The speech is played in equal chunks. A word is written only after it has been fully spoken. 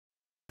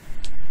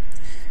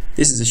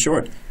This is a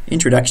short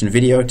introduction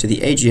video to the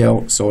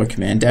AGL Solar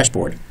Command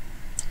dashboard.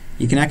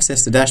 You can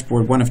access the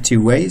dashboard one of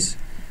two ways.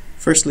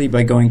 Firstly,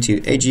 by going to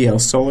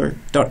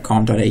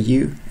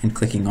aglsolar.com.au and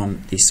clicking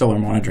on the solar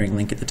monitoring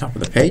link at the top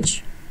of the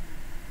page.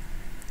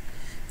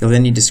 You'll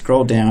then need to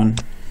scroll down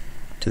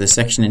to the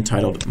section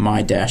entitled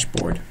My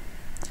Dashboard.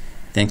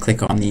 Then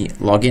click on the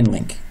Login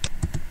link.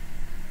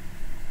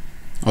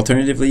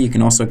 Alternatively, you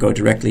can also go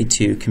directly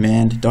to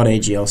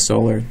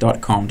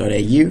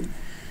command.aglsolar.com.au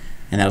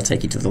and that'll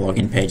take you to the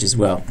login page as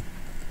well.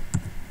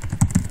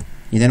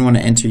 You then want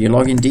to enter your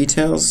login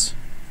details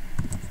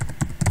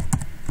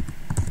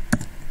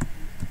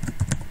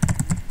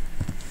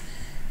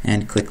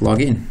and click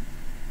Login.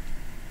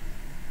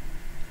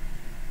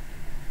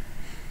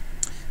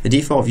 The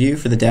default view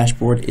for the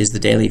dashboard is the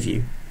daily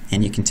view,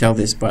 and you can tell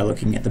this by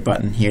looking at the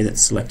button here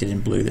that's selected in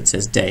blue that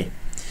says Day.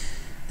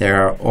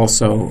 There are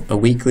also a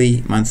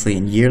weekly, monthly,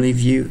 and yearly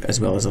view,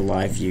 as well as a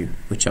live view,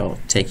 which I'll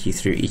take you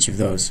through each of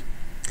those.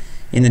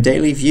 In the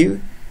daily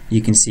view,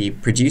 you can see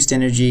produced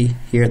energy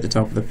here at the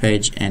top of the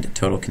page and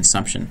total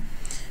consumption.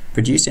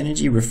 Produced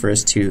energy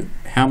refers to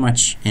how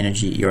much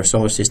energy your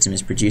solar system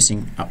is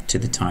producing up to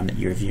the time that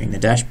you're viewing the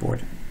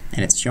dashboard,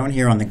 and it's shown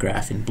here on the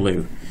graph in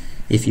blue.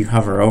 If you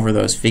hover over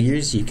those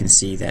figures, you can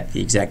see that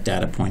the exact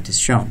data point is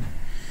shown.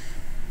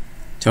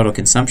 Total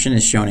consumption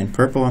is shown in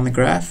purple on the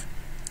graph,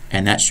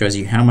 and that shows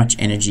you how much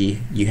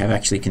energy you have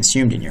actually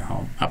consumed in your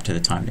home up to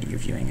the time that you're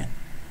viewing it.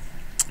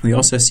 We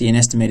also see an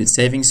estimated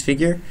savings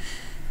figure,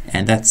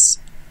 and that's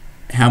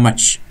how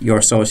much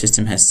your solar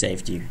system has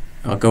saved you.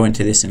 I'll go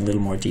into this in a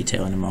little more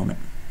detail in a moment.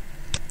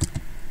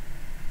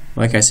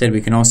 Like I said,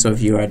 we can also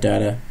view our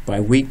data by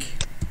week,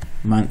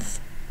 month,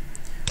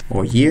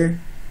 or year,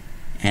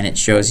 and it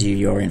shows you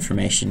your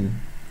information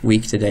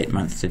week to date,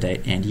 month to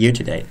date, and year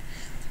to date.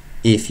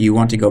 If you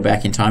want to go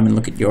back in time and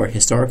look at your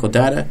historical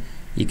data,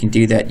 you can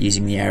do that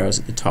using the arrows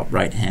at the top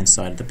right hand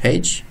side of the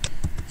page.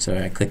 So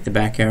I click the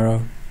back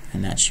arrow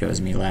and that shows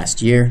me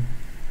last year.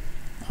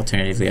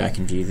 Alternatively, I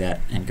can view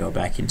that and go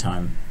back in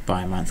time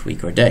by month,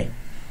 week, or day.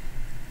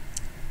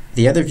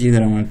 The other view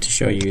that I wanted to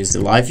show you is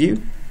the live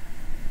view.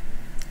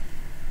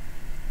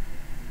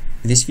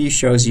 This view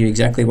shows you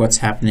exactly what's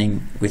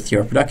happening with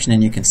your production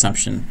and your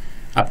consumption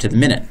up to the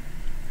minute.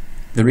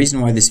 The reason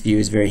why this view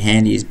is very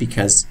handy is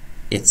because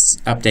it's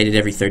updated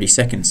every 30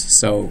 seconds.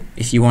 So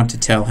if you want to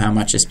tell how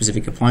much a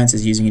specific appliance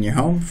is using in your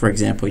home, for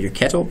example your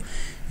kettle,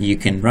 you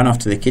can run off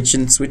to the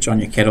kitchen, switch on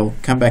your kettle,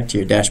 come back to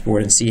your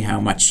dashboard and see how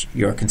much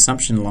your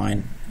consumption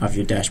line of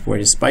your dashboard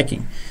is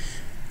spiking.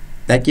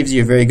 That gives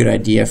you a very good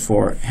idea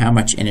for how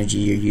much energy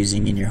you're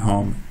using in your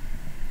home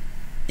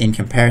in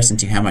comparison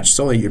to how much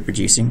solar you're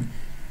producing,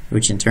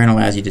 which in turn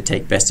allows you to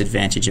take best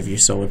advantage of your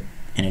solar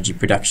energy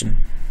production.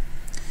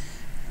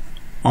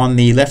 On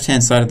the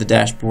left-hand side of the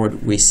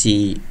dashboard, we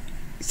see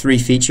three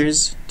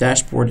features: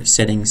 dashboard,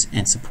 settings,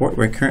 and support.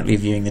 We're currently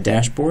viewing the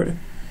dashboard.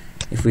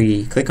 If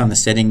we click on the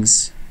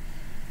settings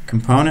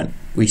component,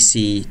 we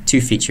see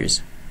two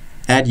features: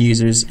 add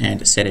users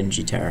and set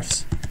energy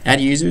tariffs.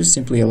 Add users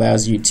simply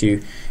allows you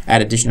to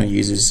add additional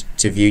users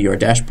to view your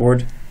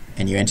dashboard,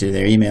 and you enter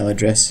their email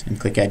address and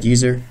click add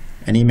user.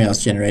 An email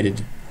is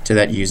generated to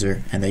that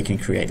user and they can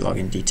create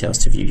login details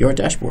to view your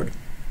dashboard.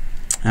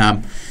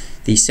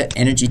 The set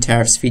energy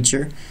tariffs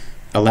feature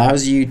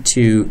allows you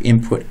to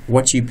input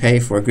what you pay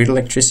for grid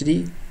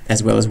electricity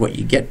as well as what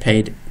you get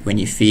paid when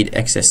you feed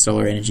excess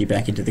solar energy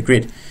back into the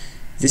grid.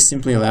 This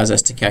simply allows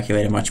us to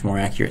calculate a much more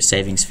accurate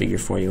savings figure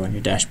for you on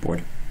your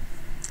dashboard.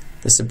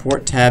 The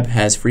support tab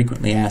has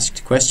frequently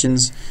asked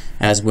questions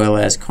as well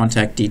as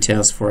contact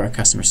details for our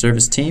customer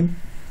service team.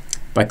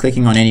 By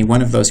clicking on any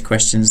one of those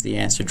questions, the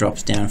answer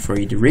drops down for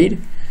you to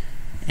read,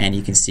 and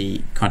you can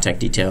see contact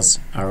details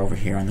are over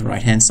here on the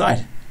right hand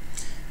side.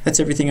 That's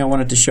everything I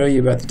wanted to show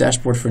you about the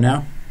dashboard for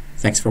now.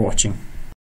 Thanks for watching.